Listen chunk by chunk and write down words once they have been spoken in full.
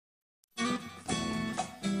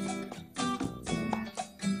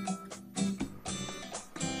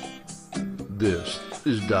This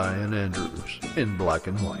is Dianne Andrews in Black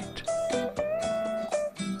and White.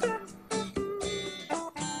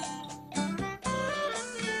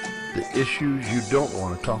 The issues you don't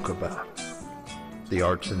want to talk about. The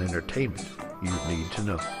arts and entertainment you need to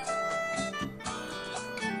know.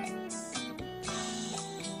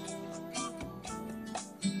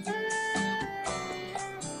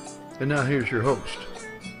 And now here's your host,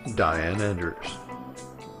 Dianne Andrews.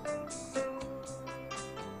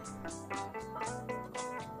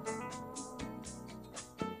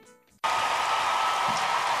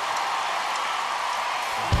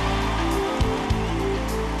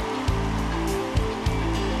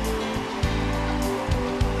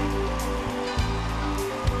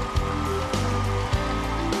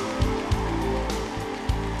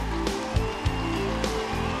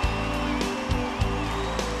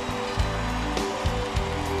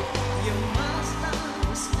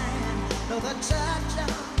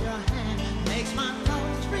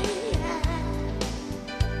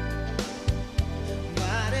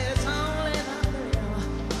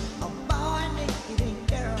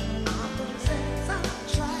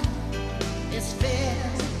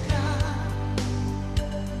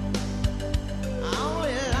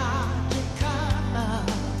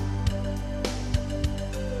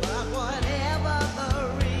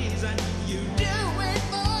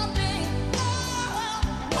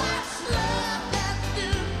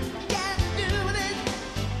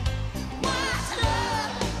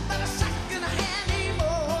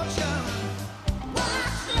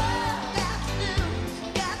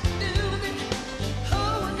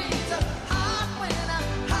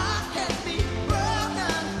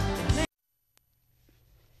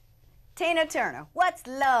 Tina Turner, what's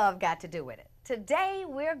love got to do with it? Today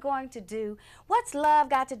we're going to do what's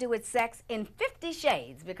love got to do with sex in 50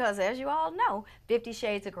 Shades, because as you all know, 50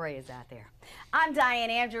 Shades of Grey is out there. I'm Dianne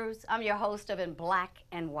Andrews. I'm your host of In Black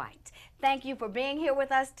and White. Thank you for being here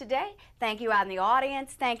with us today. Thank you out in the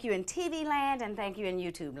audience. Thank you in TV land, and thank you in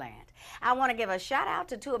YouTube land. I want to give a shout out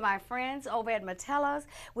to two of my friends over at Mattello's,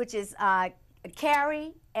 which is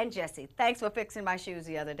Carrie and Jesse. Thanks for fixing my shoes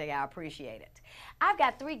the other day. I appreciate it. I've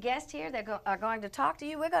got three guests here that are going to talk to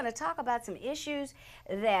you. We're going to talk about some issues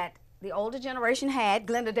that the older generation had,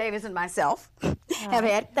 Glenda Davis and myself have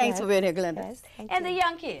had. Thanks for being here, Glenda. Yes, and the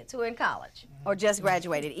young kids who are in college or just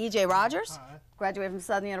graduated. E.J. Rogers, graduated from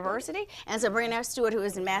Southern University, and Sabrina Stewart, who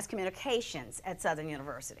is in mass communications at Southern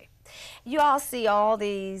University. You all see all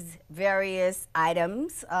these various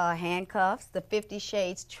items, handcuffs, the 50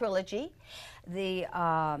 Shades trilogy, the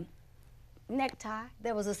necktie.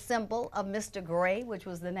 There was a symbol of Mr. Gray, which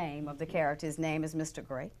was the name of the character. His name is Mr.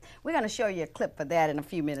 Gray. We're going to show you a clip for that in a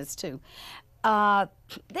few minutes, too. Then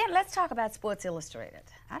let's talk about Sports Illustrated.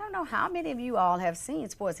 I don't know how many of you all have seen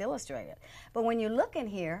Sports Illustrated, but when you look in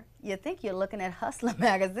here, you think you're looking at Hustler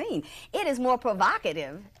magazine. It is more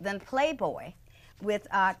provocative than Playboy with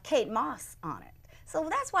Kate Moss on it. So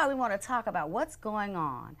that's why we want to talk about what's going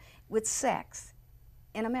on with sex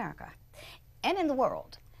in America and in the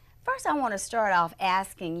world. First, I want to start off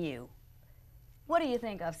asking you, what do you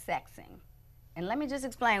think of sexing? And let me just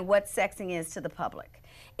explain what sexing is to the public.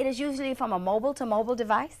 It is usually from a mobile-to-mobile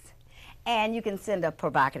device, and you can send a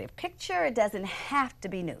provocative picture. It doesn't have to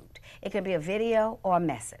be nude. It can be a video or a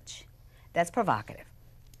message. That's provocative.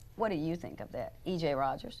 What do you think of that, E.J.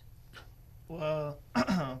 Rogers? Well,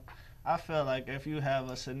 I feel like if you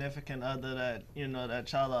have a significant other that,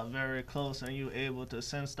 that y'all are very close and you're able to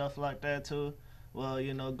send stuff like that to, well,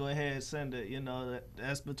 go ahead and send it.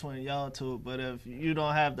 That's between y'all two. But if you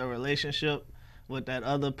don't have the relationship with that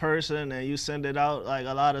other person and you send it out, like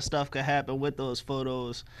a lot of stuff could happen with those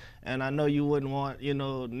photos. And I know you wouldn't want,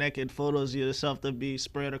 naked photos of yourself to be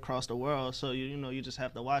spread across the world. So, you just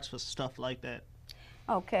have to watch for stuff like that.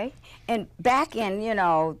 Okay. And back in,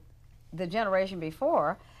 the generation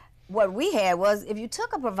before, what we had was if you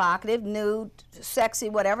took a provocative, nude, sexy,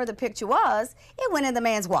 whatever the picture was, it went in the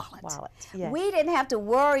man's wallet. Yes. We didn't have to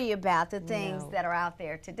worry about the things that are out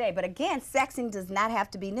there today. But again, sexing does not have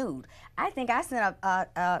to be nude. I think I sent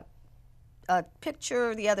a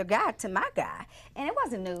picture the other guy to my guy, and it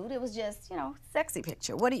wasn't nude. It was just, sexy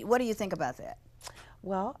picture. What do you think about that?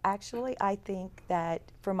 Well, actually, I think that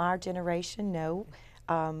from our generation, no,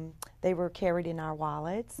 they were carried in our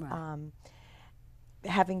wallets. Right.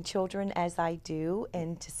 Having children as I do,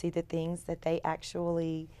 and to see the things that they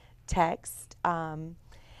actually text,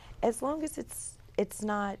 as long as it's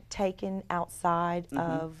not taken outside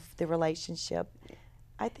of the relationship,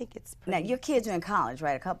 I think it's Now, pretty. your kids are in college,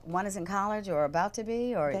 right? One is in college or about to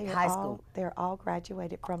be, or high school? They're all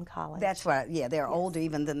graduated from college. That's right. Yeah, they're older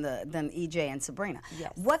even than EJ and Sabrina.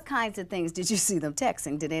 Yes. What kinds of things did you see them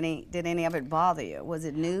texting? Did any of it bother you? Was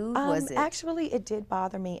it nude? Was it? Actually, it did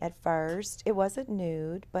bother me at first. It wasn't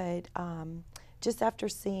nude, but just after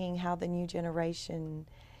seeing how the new generation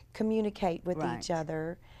communicate with Right. each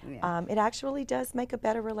other, Yeah. it actually does make a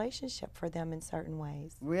better relationship for them in certain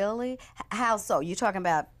ways. Really? How so? You talking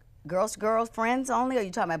about girls to girls friends only, or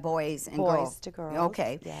you talking about boys and girls? Boys to girls.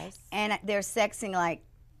 Okay. Yes. And they're sexing like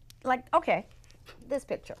okay, this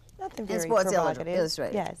picture. Nothing In very Sports provocative.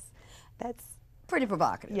 Illustrated. Yes. That's Pretty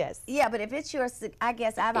provocative. Yes. Yeah, but if it's I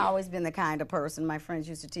guess I've always been the kind of person, my friends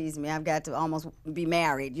used to tease me, I've got to almost be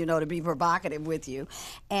married, to be provocative with you.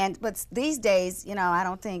 But these days, I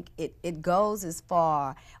don't think it goes as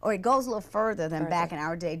far, or it goes a little further than back in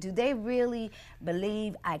our day. Do they really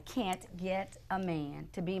believe I can't get a man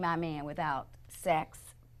to be my man without sex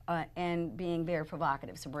and being very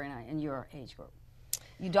provocative, Sabrina, in your age group?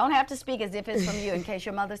 You don't have to speak as if it's from you in case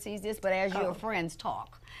your mother sees this, but as your friends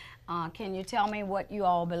talk. Can you tell me what you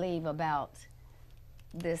all believe about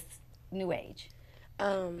this new age?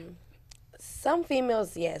 Some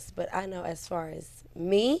females, yes, but I know as far as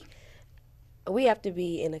me, we have to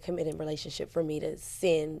be in a committed relationship for me to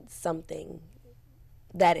send something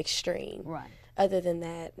that extreme. Right. Other than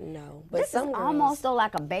that, no. But This some is girls, almost though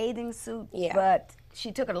like a bathing suit, Yeah. but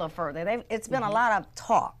she took it a little further. It's been a lot of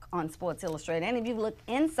talk on Sports Illustrated, and if you look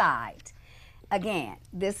inside, again,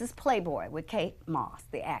 this is Playboy with Kate Moss,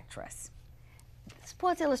 the actress.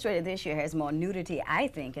 Sports Illustrated this year has more nudity, I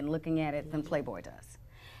think, in looking at it than Playboy does.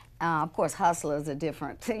 Of course, Hustler is a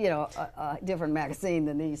different, a different magazine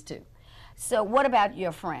than these two. So what about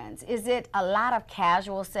your friends? Is it a lot of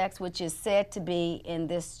casual sex, which is said to be in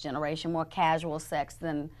this generation more casual sex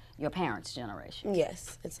than your parents' generation?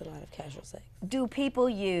 yes, it's a lot of casual sex. Do people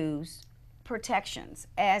use protections?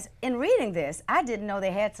 As in reading this, I didn't know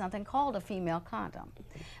they had something called a female condom.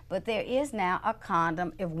 But there is now a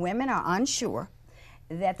condom if women are unsure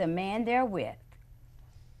that the man they're with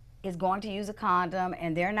is going to use a condom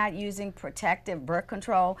and they're not using protective birth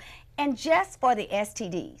control. And just for the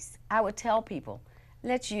STDs, I would tell people,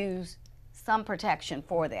 let's use some protection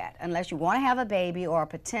for that, unless you want to have a baby or a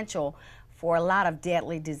potential for a lot of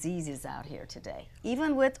deadly diseases out here today,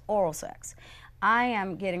 even with oral sex. I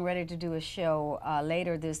am getting ready to do a show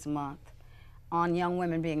later this month on young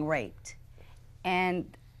women being raped.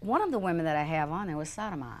 And one of the women that I have on there was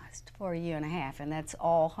sodomized for 1.5 years, and that's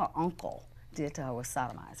all her uncle did to her was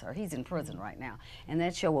sodomize her. He's in prison right now, and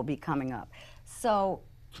that show will be coming up. So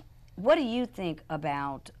what do you think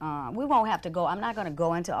about, we won't have to go, I'm not going to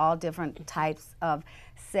go into all different types of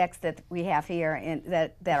sex that we have here and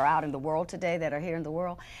that are out in the world today, that are here in the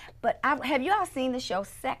world, but have you all seen the show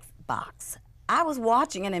Sex Box? I was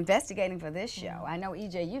watching and investigating for this show. I know,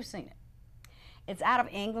 EJ, you've seen it. It's out of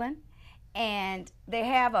England, and they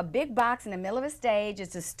have a big box in the middle of a stage.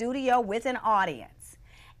 It's a studio with an audience.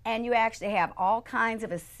 And you actually have all kinds of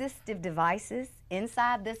assistive devices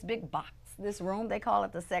inside this big box, this room. They call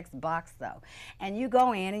it the sex box, though. And you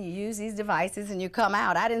go in and you use these devices and you come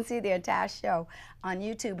out. I didn't see the entire show on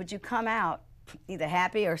YouTube, but you come out either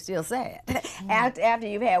happy or still sad after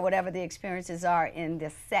you've had whatever the experiences are in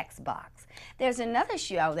this sex box. There's another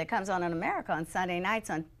show that comes on in America on Sunday nights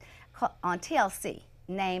on TLC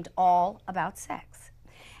named All About Sex.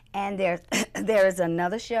 And there is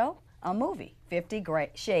another show, a movie, 50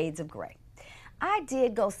 Shades of Grey. I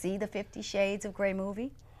did go see the 50 Shades of Grey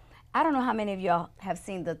movie. I don't know how many of y'all have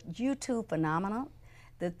seen the YouTube phenomenon.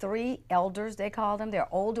 The three elders, they call them, they're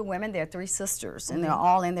older women, they're three sisters, and they're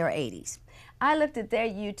all in their 80s. I looked at their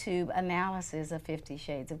YouTube analysis of 50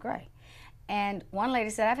 Shades of Grey. And one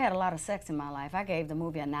lady said, I've had a lot of sex in my life. I gave the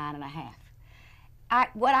movie a 9.5.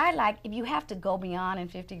 What I like, if you have to go beyond in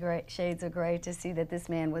 50 Shades of Grey to see that this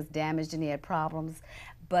man was damaged and he had problems,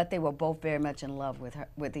 but they were both very much in love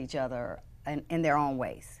with each other in their own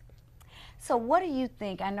ways. So what do you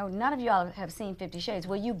think? I know none of y'all have seen 50 Shades.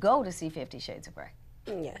 Will you go to see 50 Shades of Grey?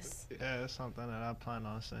 Yes. Yeah, it's something that I plan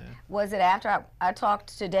on seeing. Was it after I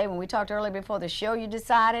talked today, when we talked earlier before the show, you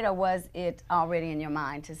decided, or was it already in your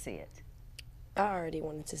mind to see it? I already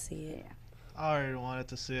wanted to see it. Yeah. I already wanted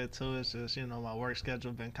to see it too. It's just, my work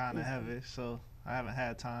schedule been kind of heavy, so I haven't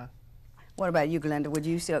had time. What about you, Glenda? Would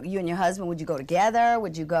you and your husband, would you go together?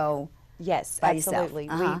 Would you go? Yes, by yourself? absolutely.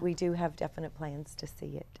 We do have definite plans to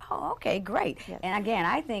see it. Oh, okay, great. Yes. And again,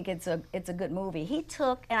 I think it's a good movie. He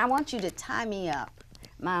took, and I want you to tie me up,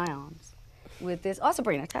 my arms, with this. Oh,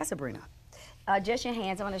 Sabrina, tie Sabrina. Just your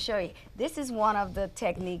hands. I'm going to show you. This is one of the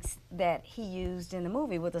techniques that he used in the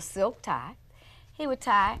movie with a silk tie. he would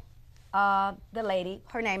tie the lady,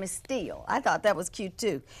 her name is Steele. I thought that was cute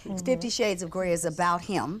too. 50 Shades of Grey is about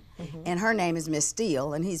him, and her name is Miss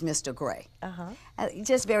Steele, and he's Mr. Grey.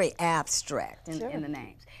 Just very abstract in the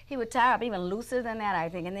names. He would tie her up even looser than that, I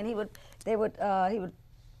think, and then he would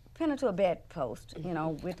pin her to a bedpost, you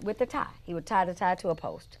know, with the tie. He would tie the tie to a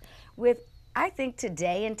post. I think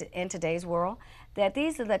today, in today's world, that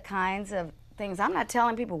these are the kinds of things. I'm not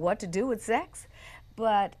telling people what to do with sex,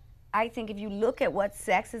 but I think if you look at what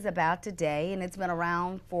sex is about today, and it's been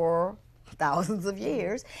around for thousands of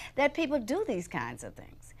years, that people do these kinds of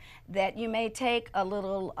things. That you may take a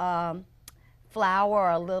little flower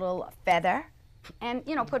or a little feather and,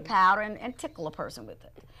 you know, put powder and tickle a person with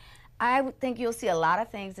it. I would think you'll see a lot of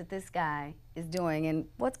things that this guy is doing in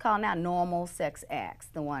what's called now normal sex acts,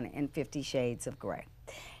 the one in 50 Shades of Grey.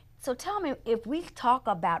 So tell me, if we talk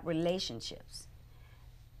about relationships,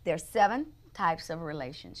 there's 7 types of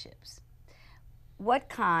relationships. What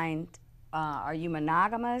kind, are you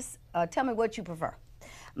monogamous? Tell me what you prefer.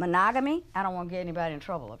 Monogamy, I don't want to get anybody in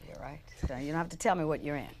trouble up here, right? So you don't have to tell me what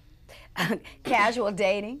you're in. Casual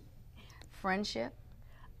dating, friendship.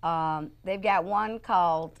 They've got one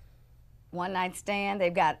called one night stand.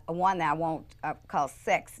 They've got one that I won't call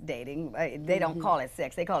sex dating. They don't call it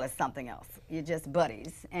sex, they call it something else. You're just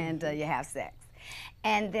buddies and you have sex.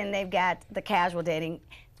 And then they've got the casual dating.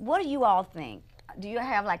 What do you all think? Do you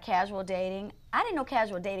have like casual dating? I didn't know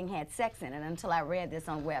casual dating had sex in it until I read this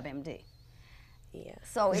on WebMD. Yeah.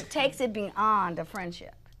 So it takes it beyond a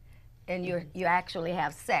friendship, and you actually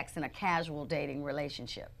have sex in a casual dating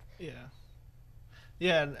relationship. Yeah.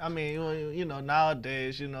 Yeah, I mean, you know,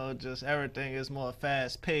 nowadays, you know, just everything is more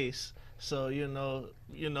fast paced. So, you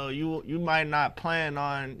might not plan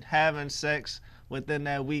on having sex within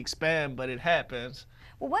that week span, but it happens.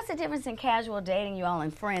 Well, what's the difference in casual dating, you all,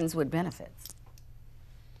 and friends with benefits?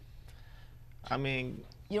 I mean,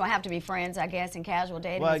 you don't have to be friends, I guess, in casual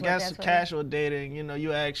dating. Well, I guess casual dating, you know,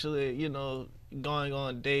 you actually, you know, going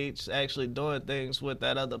on dates, actually doing things with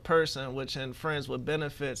that other person, which in friends with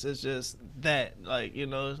benefits is just that, like, you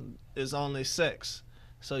know, it's only sex.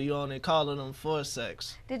 So you only calling them for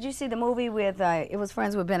sex. Did you see the movie with, it was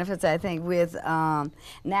Friends with Benefits, I think, with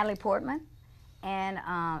Natalie Portman and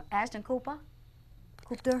Ashton Kutcher?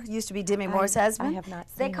 Used to be Demi Moore's husband. I have not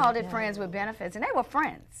seen They called that, it Friends with Benefits, and they were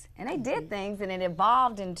friends. And they did things, and it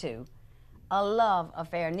evolved into a love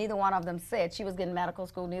affair. Neither one of them said, she was getting medical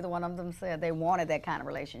school, neither one of them said they wanted that kind of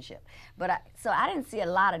relationship. But so I didn't see a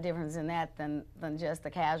lot of difference in that than just the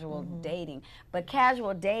casual dating. But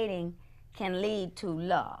casual dating can lead to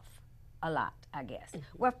love a lot, I guess.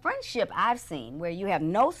 Where friendship I've seen, where you have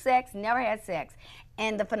no sex, never had sex,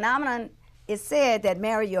 and the phenomenon is said that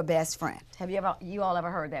marry your best friend. Have you all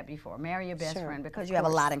ever heard that before? Marry your best friend, because you have a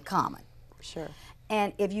lot in common. Sure.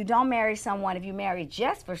 And if you don't marry someone, if you marry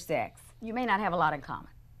just for sex, you may not have a lot in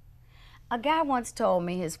common. A guy once told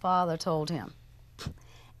me, his father told him,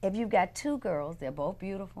 if you've got 2 girls, they're both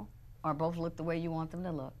beautiful, or both look the way you want them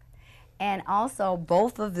to look, and also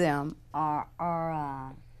both of them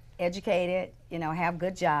are educated, you know, have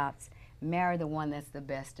good jobs, marry the one that's the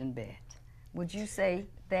best in bed. Would you say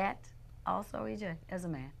that also, EJ, as a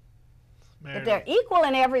man? If they're equal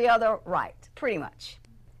in every other right, pretty much.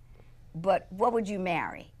 But what would you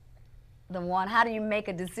marry? The one, how do you make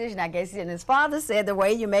a decision? I guess, and his father said the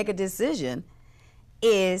way you make a decision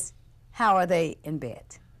is how are they in bed?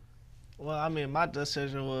 Well, I mean, my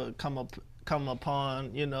decision will come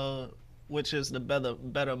upon, you know, which is the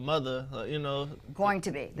better mother, you know. Going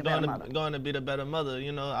to be the better mother. Going to be the better mother.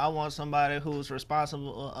 You know, I want somebody who's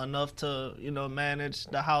responsible enough to, you know, manage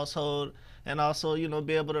the household and also, you know,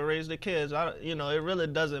 be able to raise the kids. You know, it really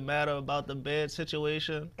doesn't matter about the bed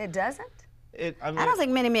situation. It doesn't? I don't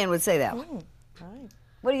think many men would say that. Right.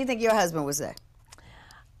 What do you think your husband would say?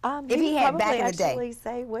 If he had back in the day. Actually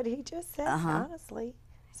say what he just said, honestly.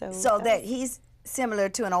 So that he's similar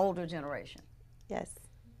to an older generation. Yes,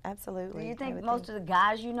 absolutely. Do you think most of the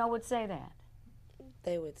guys you know would say that?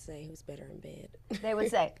 They would say who's better in bed. They would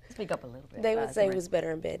say, speak up a little bit. They would say who's better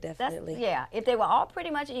in bed, definitely. Yeah, if they were all pretty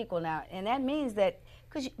much equal now, and that means that,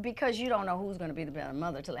 because you don't know who's going to be the better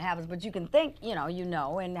mother till it happens, but you can think, you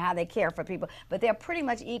know, and how they care for people, but they're pretty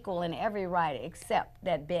much equal in every right except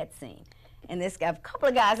that bed scene. And this guy, a couple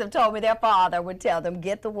of guys have told me their father would tell them,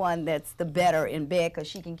 get the one that's the better in bed because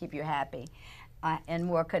she can keep you happy and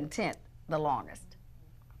more content the longest.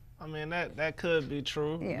 I mean, that could be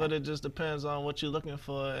true, Yeah. but it just depends on what you're looking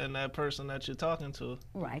for and that person that you're talking to.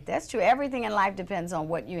 Right, that's true. Everything in life depends on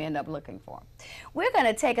what you end up looking for. We're going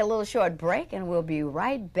to take a little short break, and we'll be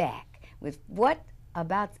right back with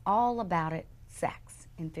all about it, sex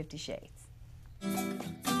in 50 Shades.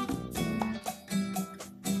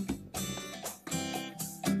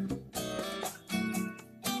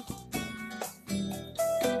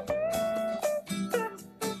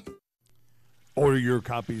 Order your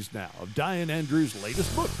copies now of Dianne Andrews'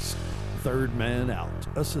 latest books, Third Man Out,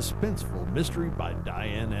 a suspenseful mystery by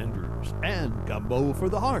Dianne Andrews, and Gumbo for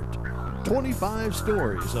the Heart, 25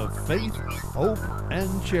 stories of faith, hope,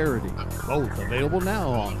 and charity, both available now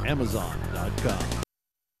on Amazon.com.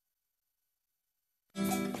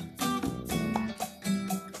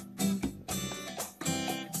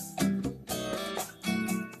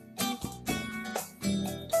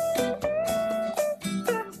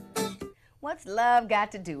 What's love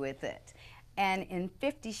got to do with it? And in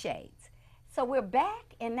 50 Shades. So we're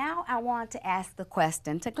back, and now I want to ask the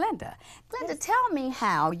question to Glenda. Glenda, tell me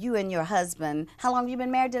how you and your husband, how long have you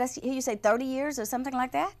been married? Did I hear you say 30 years or something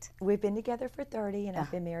like that? We've been together for 30, and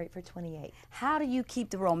I've been married for 28. How do you keep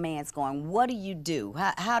the romance going? What do you do?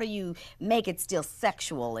 How do you make it still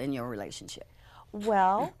sexual in your relationship?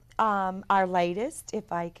 Well, our latest,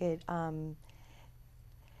 if I could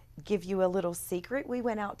give you a little secret, we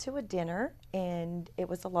went out to a dinner, and it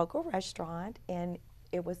was a local restaurant, and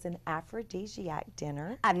it was an aphrodisiac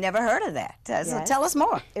dinner. I've never heard of that. So Yes. tell us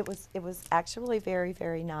more. It was actually very,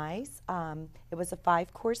 very nice. It was a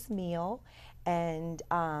 5-course meal, and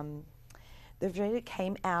the vendor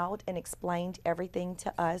came out and explained everything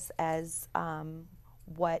to us as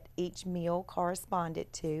what each meal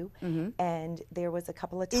corresponded to, and there was a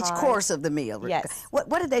couple of ties. Each course of the meal. Yes. What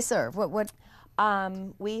did they serve? What?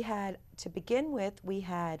 We had, to begin with, we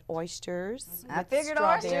had oysters. I with figured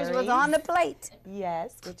oysters was on the plate.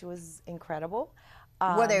 Yes, which was incredible.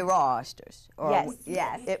 Were they raw oysters? Or Yes.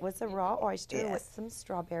 Yes. It was a raw oyster Yes. with some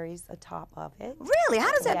strawberries atop of it. Really?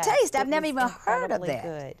 How does that Yes, taste? I've it never was even heard of incredibly that.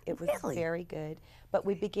 Good. It was Really? very good. But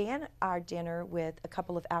we began our dinner with a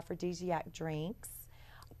couple of aphrodisiac drinks.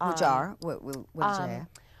 Which are? What did you have?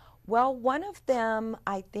 Well, one of them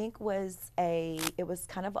I think was it was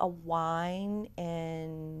kind of a wine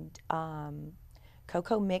and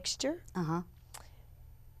cocoa mixture.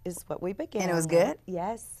 Is what we began. And it was with. good?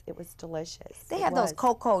 Yes, it was delicious. They It have those was.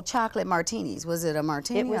 cocoa chocolate martinis. Was it a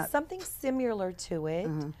martini? It was something similar to it.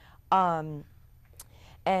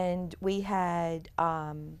 And we had,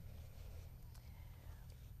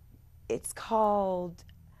 it's called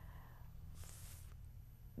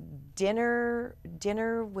Dinner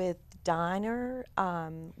with Diner,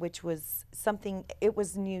 which was something, it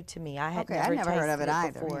was new to me. I had Okay, I've never heard of it tasted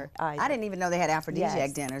either. before I didn't even know they had aphrodisiac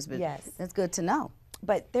Yes, dinners, but yes. that's good to know.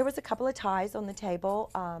 But there was a couple of ties on the table.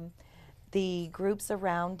 The groups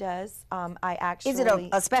around us, I actually... Is it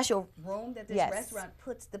a special room that this Yes. restaurant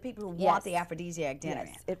puts the people who want Yes. the aphrodisiac dinner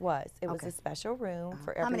Yes, in? it was. It was Okay. a special room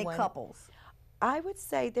for How everyone. many couples? I would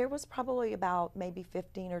say there was probably about maybe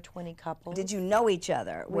 15 or 20 couples. Did you know each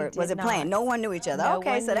other? We Was did it planned? not. No one knew each other. No Okay,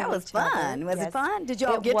 one so that knew was each other. fun. Was it Yes. fun? Did you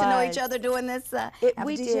all It get to know each was. other doing this? We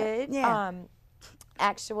aphrodisiac? did. Yeah.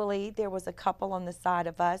 Actually, there was a couple on the side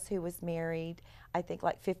of us who was married, I think,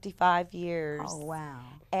 like 55 years. Oh, wow.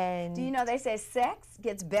 And Do you know they say sex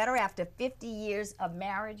gets better after 50 years of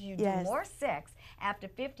marriage? You do Yes. more sex after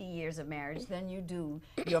 50 years of marriage than you do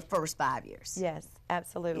your first 5 years. Yes,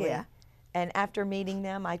 absolutely. Yeah. And after meeting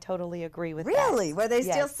them, I totally agree with that. Really? Were they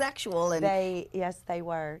still Yes. sexual? And Yes, they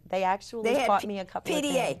were. They actually had taught me a couple of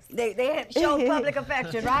PDA. things. They had showed public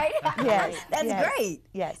affection, right? Yes, That's yes, great.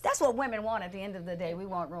 yes. That's what women want at the end of the day. We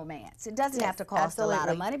want romance. It doesn't Yes, have to cost a lot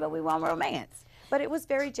absolutely. of money, but we want romance. But it was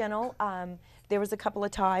very gentle. There was a couple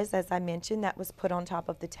of ties, as I mentioned, that was put on top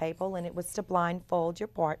of the table, and it was to blindfold your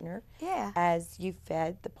partner Yeah. as you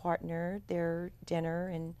fed the partner their dinner.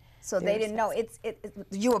 And So they their didn't know sex.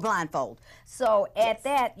 you were blindfold. So at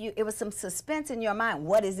that, it was some suspense in your mind.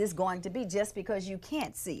 What is this going to be? Just because you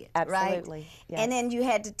can't see it, right? Absolutely, yes. And then you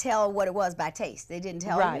had to tell what it was by taste. They didn't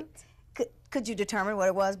tell Right. you. Could you determine what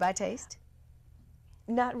it was by taste?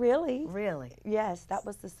 Not really. Really? Yes, that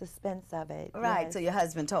was the suspense of it. Right. yes. So your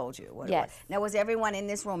husband told you what it Yes. was. Now, was everyone in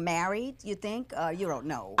this room married? You think? You don't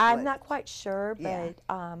know. I'm What- not quite sure, but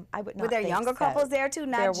Yeah. I would not Were there think younger so. couples there too?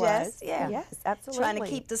 Not There just was. yeah. Yes, absolutely. Trying to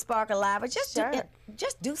keep the spark alive, but just Sure.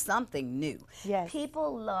 just do something new. Yes.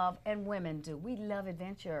 People love, and women do. We love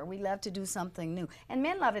adventure. We love to do something new, and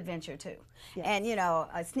men love adventure too. Yes.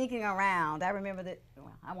 And sneaking around. I remember that.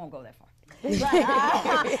 Well, I won't go that far.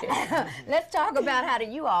 But, let's talk about how do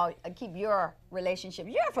you all keep your relationship.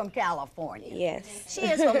 You're from California. Yes. She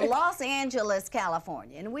is from Los Angeles,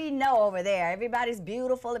 California, and we know over there everybody's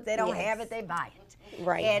beautiful. If they don't Yes. have it, they buy it.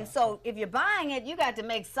 Right. And so if you're buying it, you got to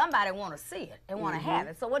make somebody want to see it and want to have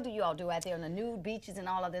it. So what do you all do out there on the nude beaches and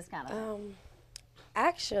all of this kind of stuff?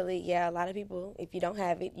 Actually, yeah, a lot of people, if you don't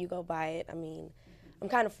have it, you go buy it. I mean, I'm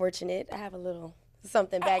kind of fortunate. I have a little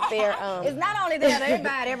something back there. It's not only there, they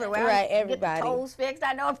buy it everywhere. Right, Get the everybody. toes fixed.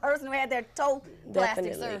 I know a person who had their toe plastic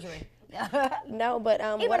Definitely. surgery. No, but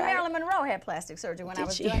Even what Marilyn Monroe had plastic surgery when I Did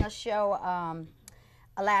was she? doing a show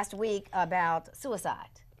last week about suicide.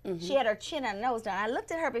 She had her chin and nose done. I looked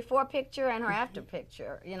at her before picture and her after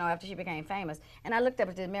picture, you know, after she became famous. And I looked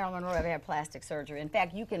up, did Marilyn Monroe ever have plastic surgery? In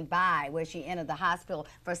fact, you can buy where she entered the hospital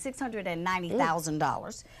for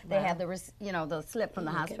 $690,000. They have the, you know, the slip from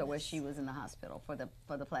the hospital where she was in the hospital for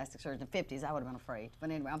the plastic surgery. In the 50s, I would have been afraid. But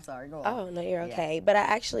anyway, I'm sorry, go on. Oh, no, you're Yeah. okay. But I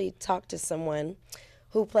actually talked to someone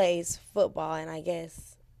who plays football, and I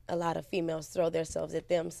guess a lot of females throw themselves at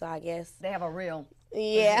them, so I guess, They have a real,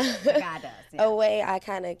 yeah. the guy does. Yeah. A way I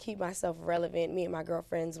kind of keep myself relevant. Me and my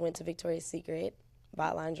girlfriends went to Victoria's Secret,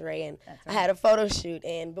 bought lingerie, and I had a photo shoot,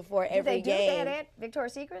 and before Did every they do game. that at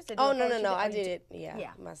Victoria's Secret? Oh, no, I did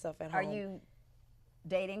it, myself at home. Are you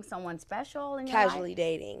dating someone special in your Casually life?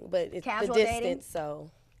 dating, but it's the Casual distance, dating?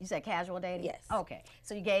 so. You said casual dating? Yes. Okay.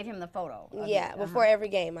 So you gave him the photo? of Yeah, it. before every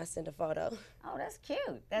game, I send a photo. Oh, that's cute.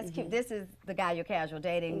 That's cute. This is the guy you're casual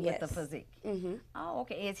dating with the Yes. physique. Oh,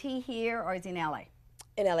 okay. Is he here or is he in L.A.?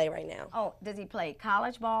 In LA right now. Oh, does he play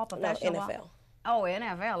college ball, No, professional ball? NFL. Oh,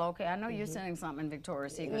 NFL. Okay. I know you're sending something in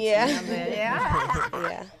Victoria's Secret. Yeah. Yeah.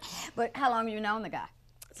 Yeah, But how long have you known the guy?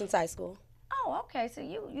 since high school. Oh, okay. So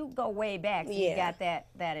you go way back. So you Yeah. got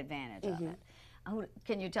that advantage of it.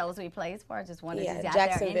 Can you tell us who he plays for? I just wondered. Yeah, He's out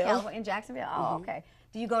Jacksonville. There in Jacksonville. Oh, okay.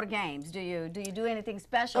 Do you go to games? Do you do anything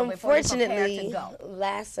special before you prepare to Unfortunately, go?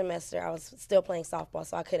 last semester I was still playing softball,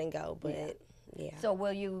 so I couldn't go. But yeah. So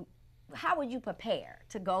how would you prepare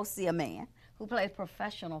to go see a man who plays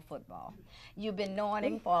professional football? You've been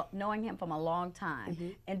knowing him from a long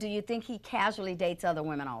time, and do you think he casually dates other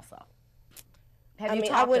women also? Have you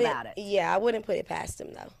talked about it? Yeah, I wouldn't put it past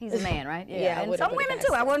him though. He's a man, right? Yeah, I and wouldn't some put it women past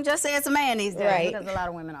too. I him. wouldn't just say it's a man these days, Right. because a lot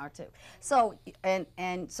of women are too. So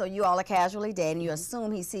and so you all are casually dating. You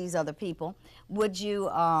assume he sees other people. Would you?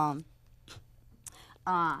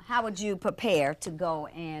 How would you prepare to go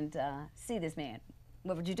and see this man?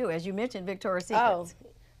 What would you do? As you mentioned, Victoria's Secret. Oh,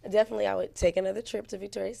 definitely I would take another trip to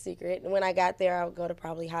Victoria's Secret. And when I got there, I would go to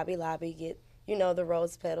probably Hobby Lobby, get, you know, the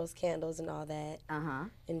rose petals, candles, and all that.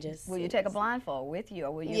 And just. Will you take a blindfold with you,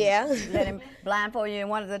 or will you Yeah. let him blindfold you in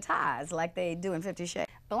one of the ties like they do in 50 Shades?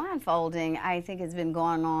 Blindfolding, I think, has been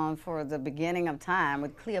going on for the beginning of time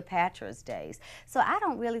with Cleopatra's days. So I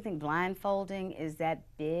don't really think blindfolding is that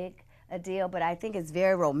big a deal, but I think it's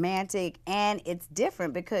very romantic, and it's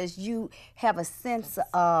different because you have a sense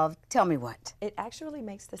of, tell me what? It actually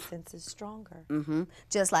makes the senses stronger.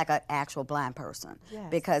 Just like an actual blind person. Yes.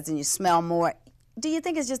 Because then you smell more. Do you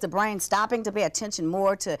think it's just the brain stopping to pay attention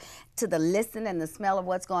more to the listen and the smell of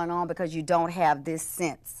what's going on, because you don't have this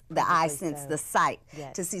sense, the eye sense, so. the sight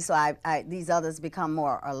Yes. to see? So these others become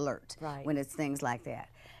more alert Right. when it's things like that.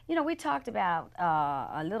 You know, we talked about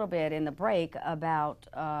a little bit in the break about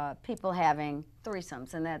people having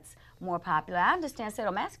threesomes, and that's more popular. I understand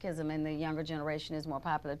sadomasochism in the younger generation is more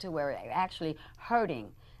popular too, where it's actually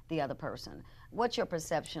hurting the other person. What's your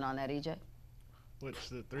perception on that, EJ? Which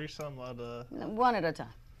the threesome or the? One at a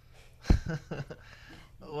time.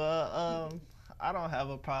 Well, I don't have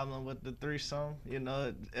a problem with the threesome. You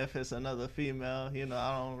know, if it's another female, you know,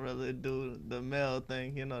 I don't really do the male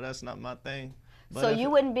thing. You know, that's not my thing. But So if you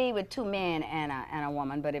it- wouldn't be with two men and a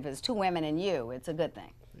woman, but if it's two women and you, it's a good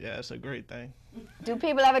thing. Yeah, it's a great thing. Do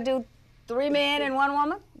people ever do 3 men and 1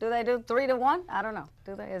 woman? Do they do 3 to 1? I don't know.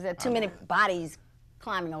 Do they? Is there too many bodies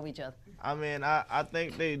climbing over each other? I mean, I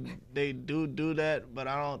think they do that, but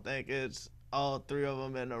I don't think it's all 3 of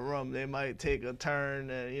them in a room. They might take a turn,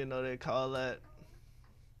 and you know, they call that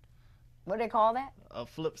What do they call that? a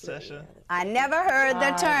flip session. I never heard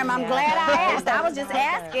the term. I'm glad I asked. I was just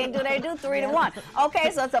asking, do they do 3 to 1?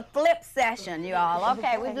 Okay, so it's a flip session, you all.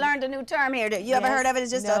 Okay, we've learned a new term here. You ever heard of it?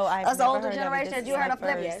 It's just No, I've us never older heard of it. generation. This Have you is heard my of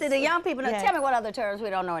flip? first. See, the young people, Yes. tell me what other terms we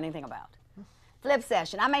don't know anything about. Flip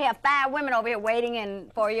session. I may have 5 women over here waiting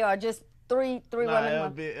for you, or just three Nah,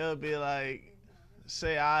 women. it'll be like,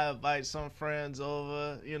 say I invite some friends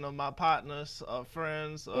over, you know, my partners or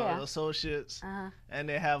friends or Yeah. associates, and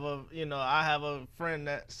they have I have a friend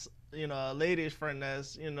that's, you know, a lady's friend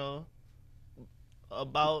that's, you know,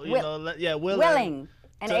 about, Willing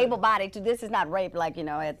and to- able-bodied to. This is not rape, like, you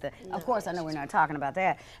know, at the. Of course, I know we're not talking about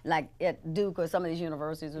that. Like at Duke or some of these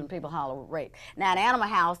universities when people holler rape. Now, at Animal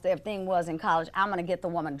House, their thing was in college, I'm going to get the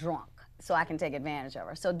woman drunk so I can take advantage of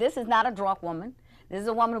her. So this is not a drunk woman. This is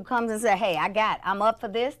a woman who comes and says, "Hey, I'm up for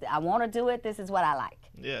this. I want to do it. This is what I like."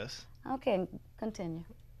 Yes. Okay, continue.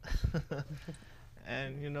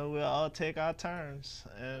 And you know, we'll all take our turns,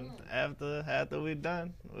 and after we're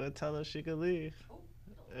done, we'll tell her she could leave.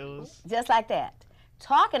 It was Just like that.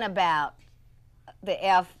 Talking about the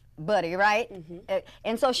F buddy, right?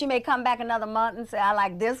 And so she may come back another month and say, I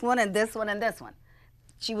like this one and this one and this one.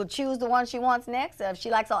 She will choose the one she wants next. If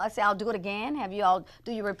she likes, I say, I'll do it again.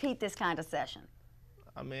 Do you repeat this kind of session?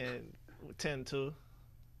 I mean, we tend to.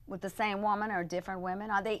 With the same woman or different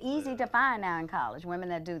women? Are they easy to find now in college, women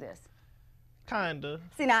that do this? Kinda.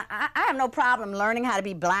 See, now, I have no problem learning how to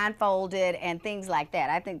be blindfolded and things like that.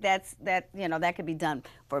 I think that could be done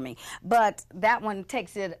for me. But that one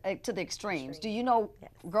takes it to the extremes. Do you know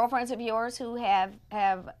girlfriends of yours who have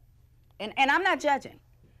and I'm not judging,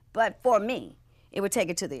 but for me, it would take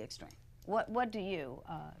it to the extreme. What do you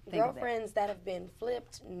think of that? Girlfriends that have been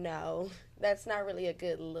flipped, no. That's not really a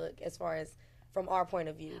good look as far as from our point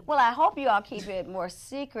of view. Well, I hope you all keep it more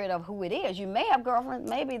secret of who it is. You may have girlfriends,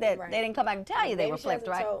 maybe that they didn't come back and tell you they were flipped,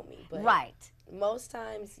 right? Told me, but right. Most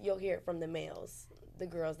times you'll hear it from the males, the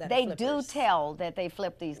girls that they are do tell that they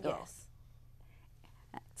flip these girls.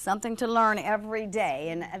 Yes. Something to learn every day,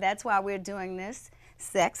 and that's why we're doing this.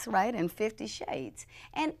 Sex, right, and 50 Shades.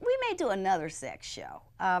 And we may do another sex show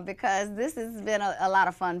because this has been a lot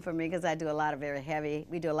of fun for me because we do a lot of very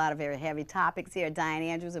heavy topics here at Dianne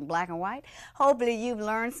Andrews in Black and White. Hopefully you've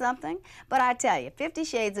learned something. But I tell you, 50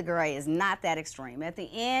 Shades of Grey is not that extreme. At the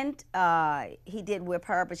end, he did whip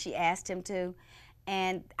her, but she asked him to.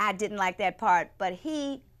 And I didn't like that part, but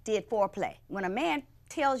he did foreplay. When a man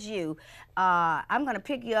tells you, I'm going to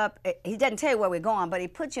pick you up. He doesn't tell you where we're going, but he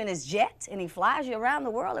puts you in his jet and he flies you around the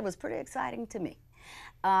world. It was pretty exciting to me.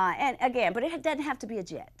 And again, but it doesn't have to be a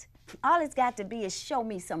jet. All it's got to be is show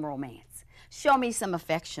me some romance. Show me some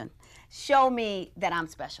affection. Show me that I'm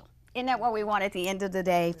special. Isn't that what we want at the end of the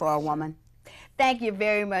day for a woman? Thank you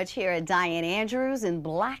very much here at Dianne Andrews in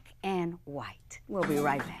Black and White. We'll be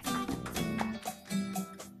right back.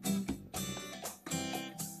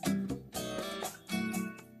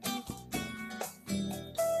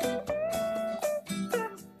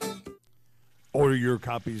 Order your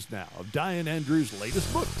copies now of Dianne Andrews'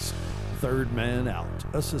 latest books, Third Man Out,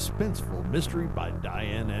 a suspenseful mystery by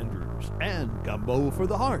Dianne Andrews, and Gumbo for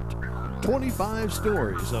the Heart, 25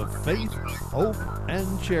 stories of faith, hope,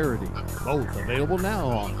 and charity, both available now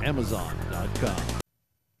on Amazon.com.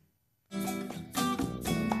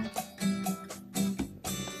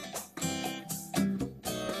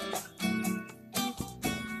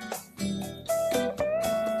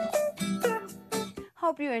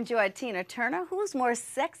 Hope you enjoyed Tina Turner. Who's more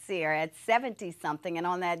sexier at 70-something? And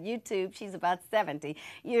on that YouTube, she's about 70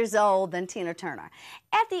 years old than Tina Turner.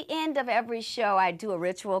 At the end of every show, I do a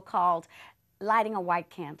ritual called lighting a white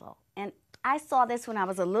candle. And I saw this when I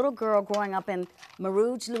was a little girl growing up in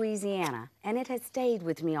Marouge, Louisiana, and it has stayed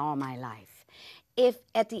with me all my life. If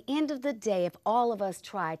at the end of the day, if all of us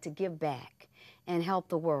tried to give back and help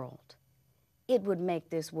the world, it would make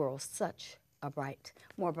this world such a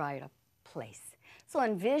more brighter place. So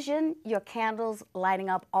envision your candles lighting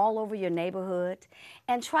up all over your neighborhood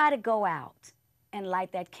and try to go out and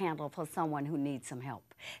light that candle for someone who needs some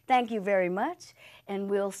help. Thank you very much, and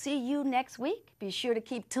we'll see you next week. Be sure to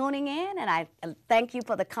keep tuning in, and I thank you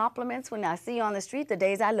for the compliments when I see you on the street the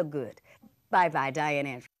days I look good. Bye-bye, Dianne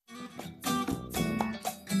Andrews.